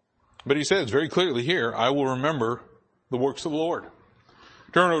 But He says very clearly here, I will remember the works of the Lord.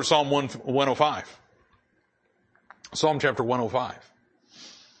 Turn over to Psalm 105. Psalm chapter 105.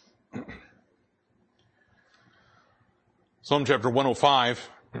 Psalm chapter 105,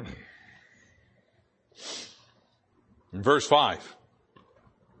 verse 5.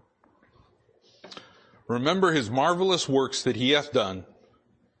 Remember His marvelous works that He hath done,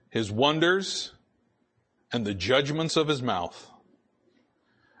 His wonders, and the judgments of His mouth.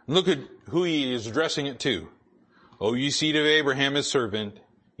 And look at who He is addressing it to. O ye seed of Abraham His servant,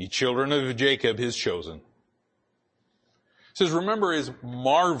 ye children of Jacob His chosen. It says, remember His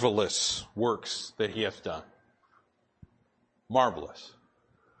marvelous works that He hath done. Marvelous.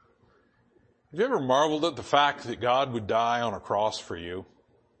 Have you ever marveled at the fact that God would die on a cross for you?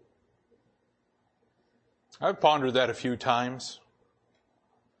 I've pondered that a few times.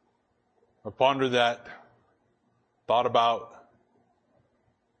 I've pondered that, thought about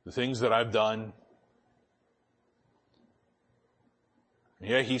the things that I've done. And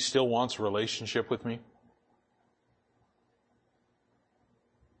yet He still wants a relationship with me.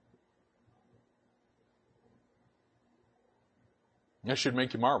 That should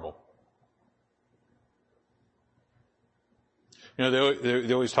make you marvel. You know,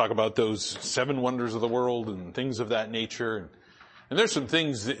 they always talk about those 7 wonders of the world and things of that nature. And there's some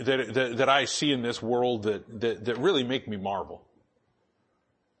things that I see in this world that really make me marvel.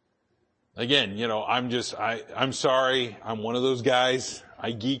 Again, you know, I'm sorry. I'm one of those guys. I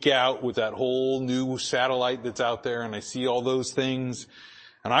geek out with that whole new satellite that's out there, and I see all those things.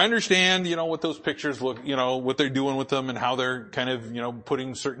 And I understand, you know, what those pictures look, you know, what they're doing with them and how they're kind of, you know,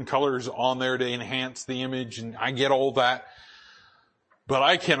 putting certain colors on there to enhance the image. And I get all that. But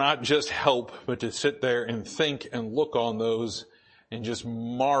I cannot just help but to sit there and think and look on those and just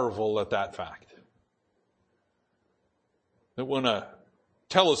marvel at that fact. That when a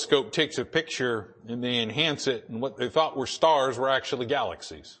telescope takes a picture and they enhance it, and what they thought were stars were actually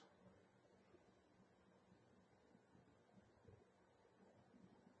galaxies.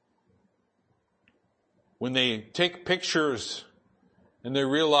 When they take pictures and they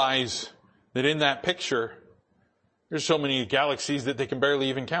realize that in that picture there's so many galaxies that they can barely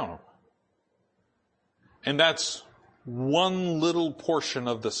even count them. And that's one little portion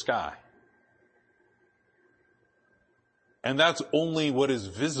of the sky. And that's only what is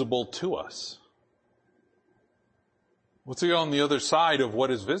visible to us. What's on the other side of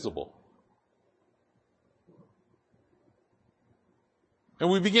what is visible? And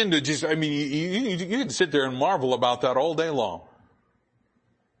we begin to just, I mean, you can sit there and marvel about that all day long.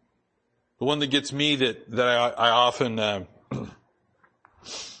 The one that gets me that I often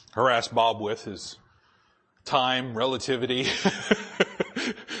harass Bob with is time, relativity.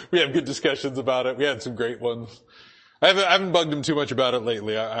 We have good discussions about it. We had some great ones. I haven't bugged him too much about it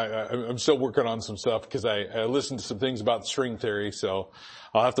lately. I'm still working on some stuff because I listened to some things about string theory, so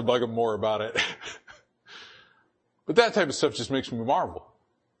I'll have to bug him more about it. But that type of stuff just makes me marvel.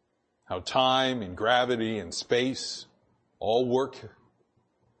 How time and gravity and space all work.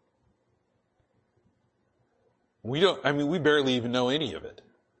 We barely even know any of it.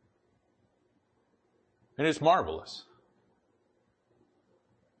 And it's marvelous.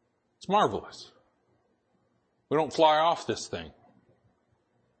 It's marvelous. We don't fly off this thing.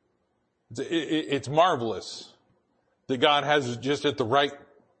 It's marvelous that God has us just at the right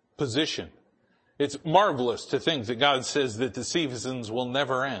position. It's marvelous to think that God says that the seasons will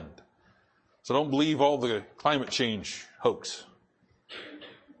never end. So don't believe all the climate change hoax.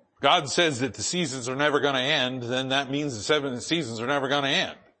 God says that the seasons are never going to end, then that means the 7 seasons are never going to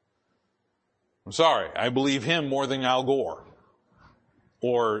end. I'm sorry, I believe him more than Al Gore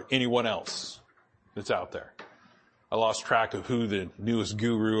or anyone else that's out there. I lost track of who the newest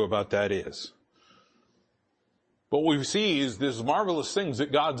guru about that is. But what we see is these marvelous things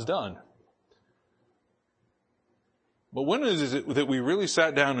that God's done. But when is it that we really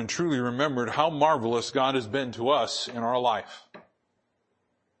sat down and truly remembered how marvelous God has been to us in our life?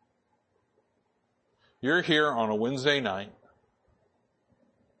 You're here on a Wednesday night,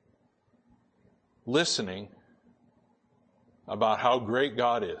 listening about how great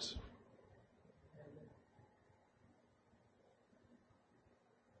God is.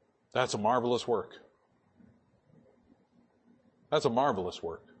 That's a marvelous work. That's a marvelous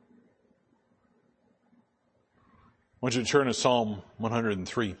work. I want you to turn to Psalm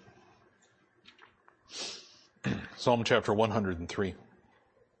 103. Psalm chapter 103.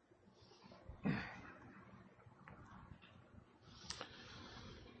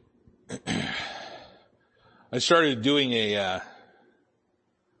 I started doing a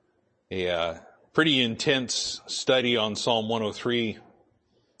pretty intense study on Psalm 103.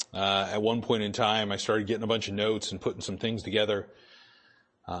 At one point in time, I started getting a bunch of notes and putting some things together.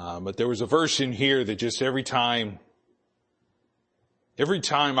 But there was a verse in here that just every time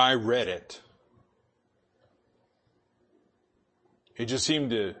I read it, it just seemed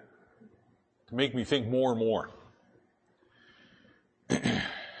to make me think more and more.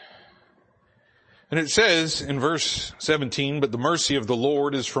 And it says in verse 17, "But the mercy of the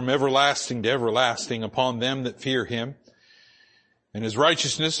Lord is from everlasting to everlasting upon them that fear him, and his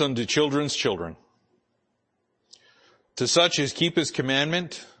righteousness unto children's children. To such as keep his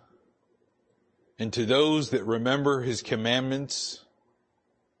commandment, and to those that remember his commandments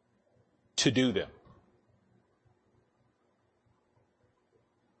to do them."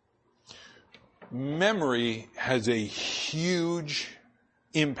 Memory has a huge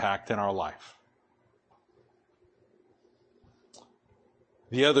impact in our life.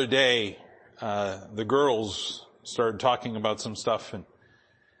 The other day, the girls started talking about some stuff, and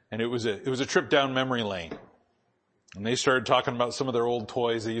it was a trip down memory lane. And they started talking about some of their old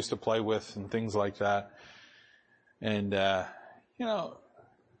toys they used to play with and things like that. And it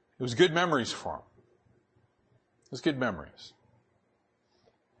was good memories for them. It was good memories.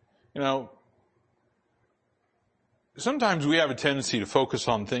 Sometimes we have a tendency to focus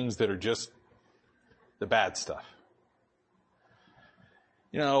on things that are just the bad stuff.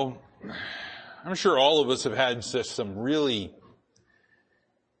 I'm sure all of us have had just some really,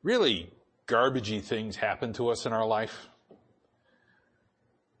 really garbagey things happen to us in our life.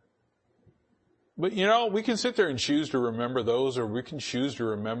 But we can sit there and choose to remember those, or we can choose to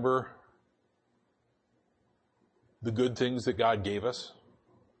remember the good things that God gave us,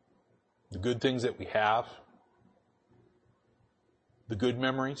 the good things that we have, the good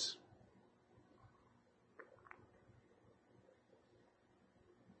memories.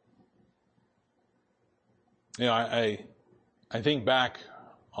 I think back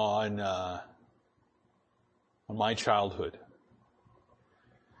on my childhood.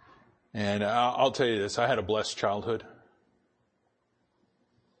 And I'll tell you this, I had a blessed childhood.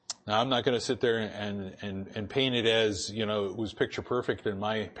 Now, I'm not going to sit there and paint it as, it was picture perfect and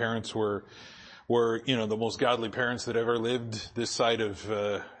my parents were the most godly parents that ever lived this side of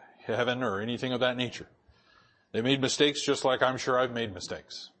heaven or anything of that nature. They made mistakes just like I'm sure I've made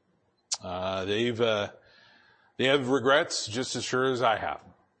mistakes. They have regrets just as sure as I have.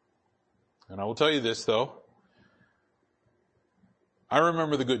 And I will tell you this, though. I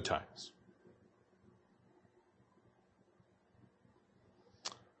remember the good times.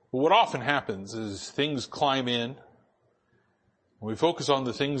 But what often happens is things climb in, and we focus on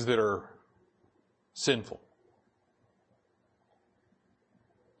the things that are sinful.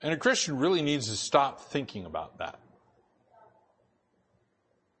 And a Christian really needs to stop thinking about that.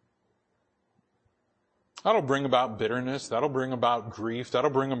 That'll bring about bitterness. That'll bring about grief.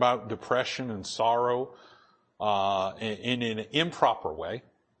 That'll bring about depression and sorrow in an improper way.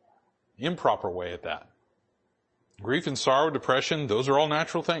 Improper way at that. Grief and sorrow, depression, those are all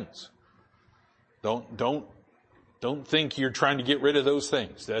natural things. Don't think you're trying to get rid of those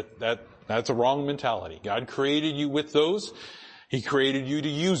things. That's a wrong mentality. God created you with those. He created you to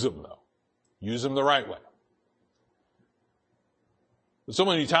use them, though. Use them the right way. But so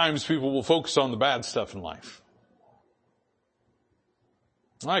many times people will focus on the bad stuff in life.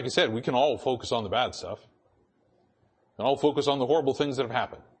 Like I said, we can all focus on the bad stuff. We can all focus on the horrible things that have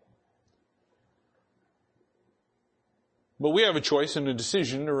happened. But we have a choice and a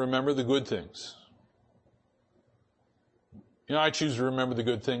decision to remember the good things. You know, I choose to remember the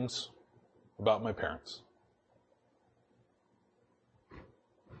good things about my parents.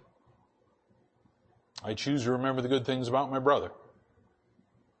 I choose to remember the good things about my brother.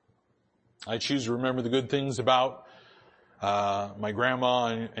 I choose to remember the good things about my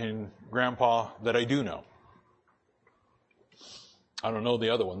grandma and grandpa that I do know. I don't know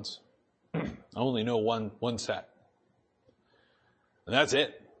the other ones. I only know one set. And that's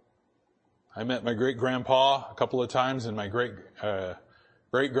it. I met my great-grandpa a couple of times and my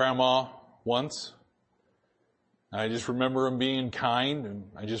great-grandma once. I just remember them being kind, and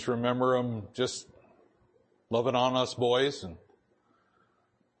I just remember them just loving on us boys. And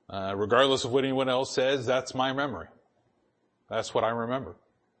regardless of what anyone else says, that's my memory. That's what I remember.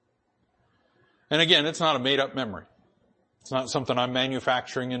 And again, it's not a made-up memory. It's not something I'm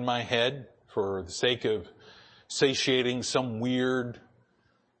manufacturing in my head for the sake of satiating some weird,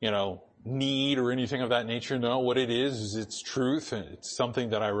 need or anything of that nature. No, what it is it's truth, and it's something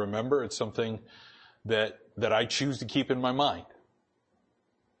that I remember. It's something that I choose to keep in my mind.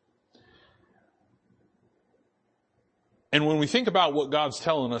 And when we think about what God's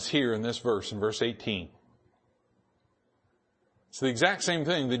telling us here in this verse, in verse 18, it's the exact same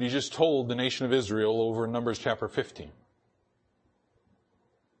thing that he just told the nation of Israel over in Numbers chapter 15.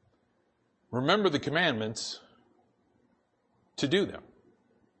 Remember the commandments to do them.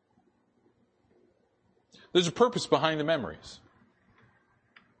 There's a purpose behind the memories.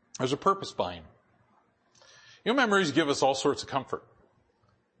 There's a purpose behind them. Memories give us all sorts of comfort.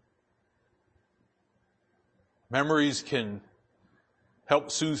 Memories can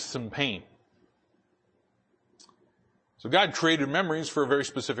help soothe some pain. So God created memories for a very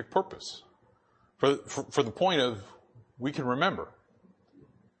specific purpose. For the point of, we can remember.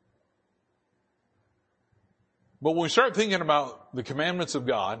 But when we start thinking about the commandments of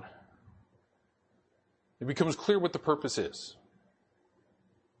God, it becomes clear what the purpose is.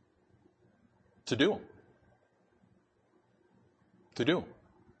 To do them. To do them.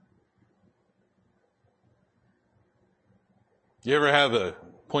 You ever have a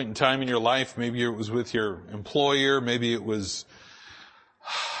point in time in your life, maybe it was with your employer, maybe it was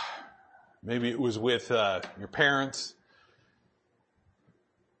with your parents,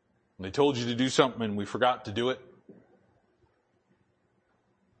 and they told you to do something and we forgot to do it.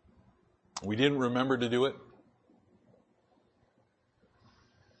 We didn't remember to do it.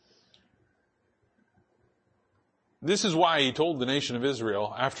 This is why he told the nation of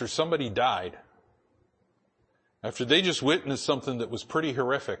Israel, after somebody died, after they just witnessed something that was pretty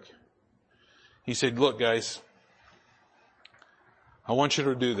horrific, he said, look guys, I want you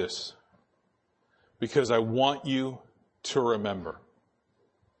to do this because I want you to remember.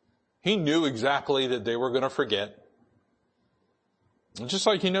 He knew exactly that they were going to forget. Just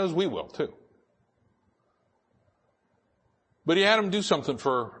like he knows we will too. But he had them do something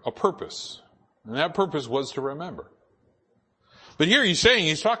for a purpose. And that purpose was to remember. But here he's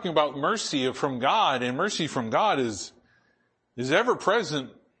talking about mercy from God, and mercy from God is ever present,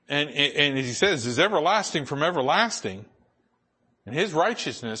 and as he says, is everlasting from everlasting. And his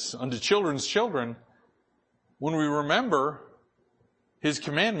righteousness unto children's children when we remember his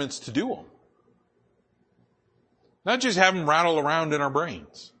commandments to do them. Not just have them rattle around in our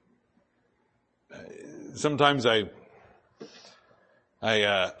brains. Sometimes I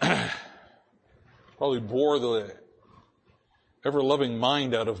probably bore the ever-loving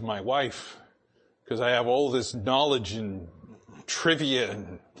mind out of my wife because I have all this knowledge and trivia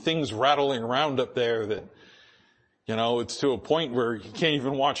and things rattling around up there that, it's to a point where you can't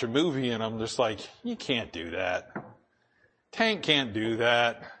even watch a movie, and I'm just like, you can't do that. Tank can't do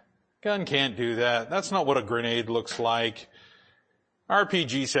that. Gun can't do that. That's not what a grenade looks like.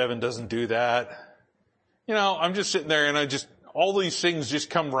 RPG-7 doesn't do that. I'm just sitting there and all these things just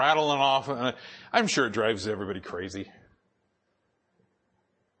come rattling off, and I'm sure it drives everybody crazy.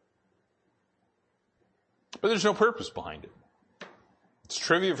 But there's no purpose behind it. It's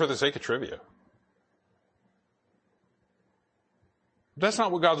trivia for the sake of trivia. That's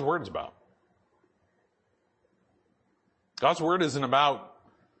not what God's Word is about. God's Word isn't about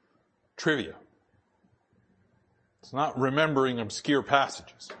trivia. It's not remembering obscure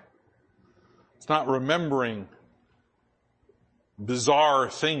passages. It's not remembering bizarre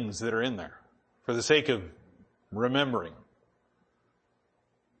things that are in there for the sake of remembering.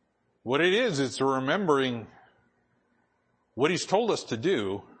 What it is, it's remembering what he's told us to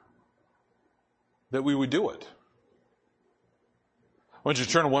do, that we would do it. I want you to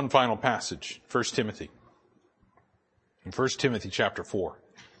turn to one final passage, 1 Timothy. In 1 Timothy chapter 4.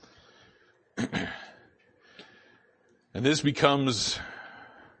 And this becomes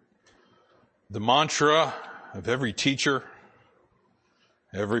the mantra of every teacher,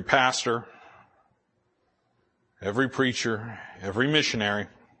 every pastor, every preacher, every missionary.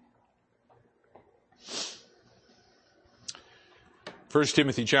 1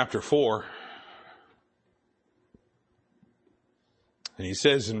 Timothy chapter 4. And he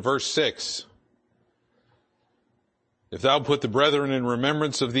says in verse 6, if thou put the brethren in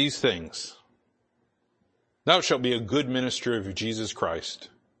remembrance of these things, thou shalt be a good minister of Jesus Christ,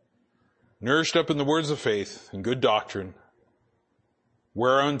 nourished up in the words of faith and good doctrine,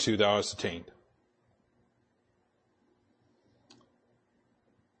 whereunto thou hast attained.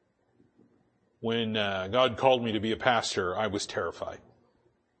 When God called me to be a pastor, I was terrified.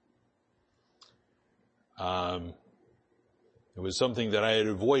 It was something that I had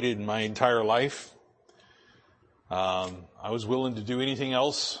avoided my entire life. I was willing to do anything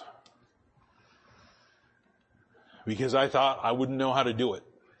else because I thought I wouldn't know how to do it.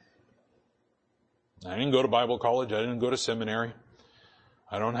 I didn't go to Bible college. I didn't go to seminary.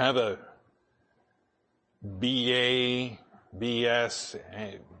 I don't have a BA, BS,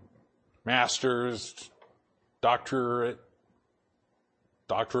 master's, doctorate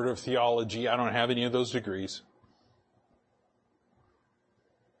of theology. I don't have any of those degrees.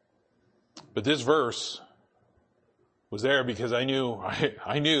 But this verse was there because I knew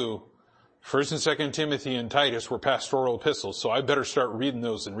 1st and 2nd Timothy and Titus were pastoral epistles, so I better start reading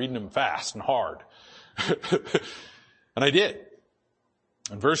those and reading them fast and hard. And I did.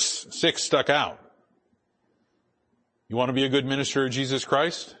 And verse 6 stuck out. You want to be a good minister of Jesus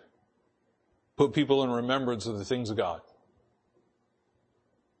Christ? Put people in remembrance of the things of God.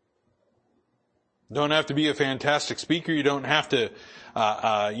 You don't have to be a fantastic speaker. You don't have to,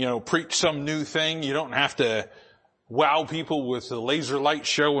 preach some new thing. You don't have to wow people with a laser light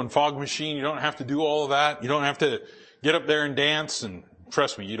show and fog machine. You don't have to do all of that. You don't have to get up there and dance. And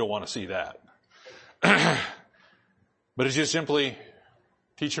trust me, you don't want to see that. But it's just simply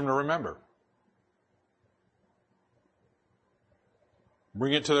teach them to remember.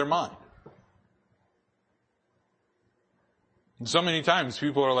 Bring it to their mind. And so many times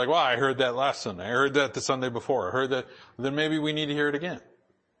people are like, well, I heard that last Sunday. I heard that the Sunday before. I heard that. Then maybe we need to hear it again.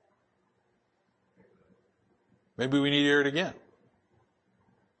 Maybe we need to hear it again.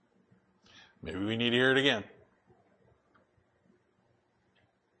 Maybe we need to hear it again.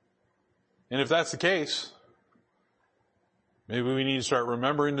 And if that's the case, maybe we need to start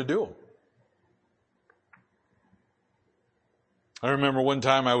remembering to do them. I remember one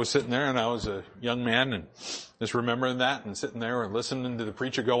time I was sitting there and I was a young man and just remembering that and sitting there and listening to the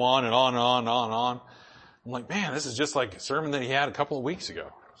preacher go on and on and on and on and on. I'm like, man, this is just like a sermon that he had a couple of weeks ago.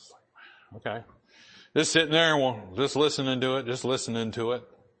 I was like, okay. Just sitting there and just listening to it.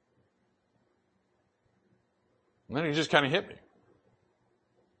 And then he just kind of hit me.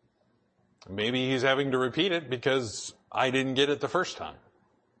 Maybe he's having to repeat it because I didn't get it the first time.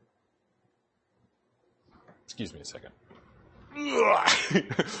 Excuse me a second.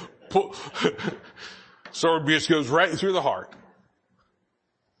 Sword just goes right through the heart.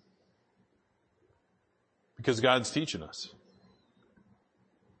 Because God's teaching us.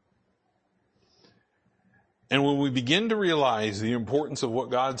 And when we begin to realize the importance of what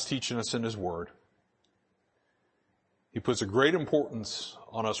God's teaching us in His Word, He puts a great importance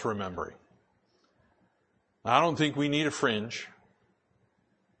on us remembering. I don't think we need a fringe.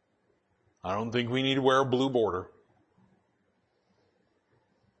 I don't think we need to wear a blue border.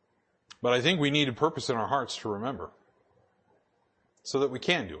 But I think we need a purpose in our hearts to remember so that we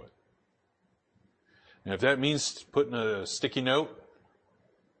can do it. And if that means putting a sticky note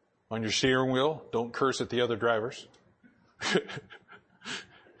on your steering wheel, don't curse at the other drivers.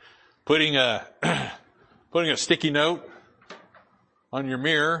 Putting a sticky note on your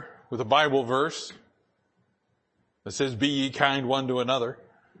mirror with a Bible verse that says, be ye kind one to another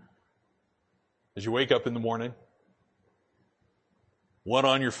as you wake up in the morning. One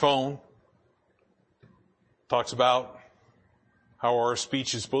on your phone talks about how our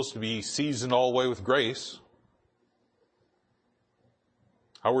speech is supposed to be seasoned all the way with grace.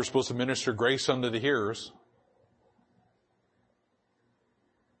 How we're supposed to minister grace unto the hearers.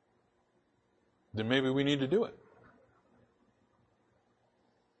 Then maybe we need to do it.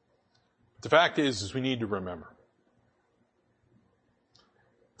 The fact is we need to remember.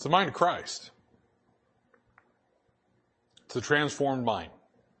 It's the mind of Christ. It's the transformed mind.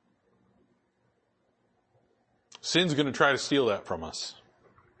 Sin's going to try to steal that from us.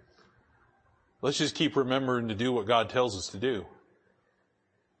 Let's just keep remembering to do what God tells us to do.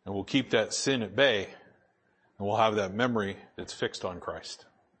 And we'll keep that sin at bay. And we'll have that memory that's fixed on Christ.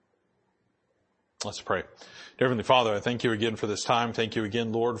 Let's pray. Dear Heavenly Father, I thank you again for this time. Thank you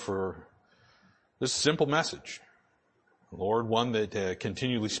again, Lord, for this simple message. Lord, one that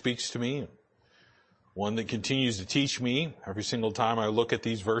continually speaks to me, one that continues to teach me every single time I look at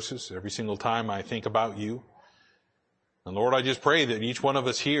these verses, every single time I think about you. And Lord, I just pray that each one of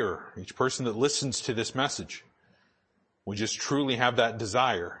us here, each person that listens to this message, we just truly have that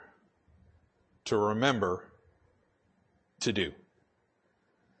desire to remember to do.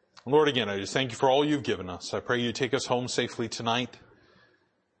 Lord, again, I just thank you for all you've given us. I pray you take us home safely tonight.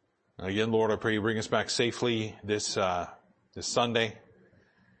 And again, Lord, I pray you bring us back safely this Sunday.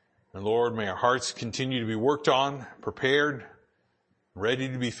 And Lord, may our hearts continue to be worked on, prepared, ready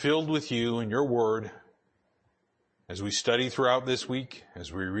to be filled with you and your word as we study throughout this week,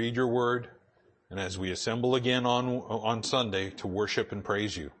 as we read your word, and as we assemble again on Sunday to worship and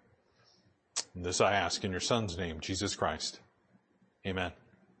praise you. And this I ask in your Son's name, Jesus Christ. Amen.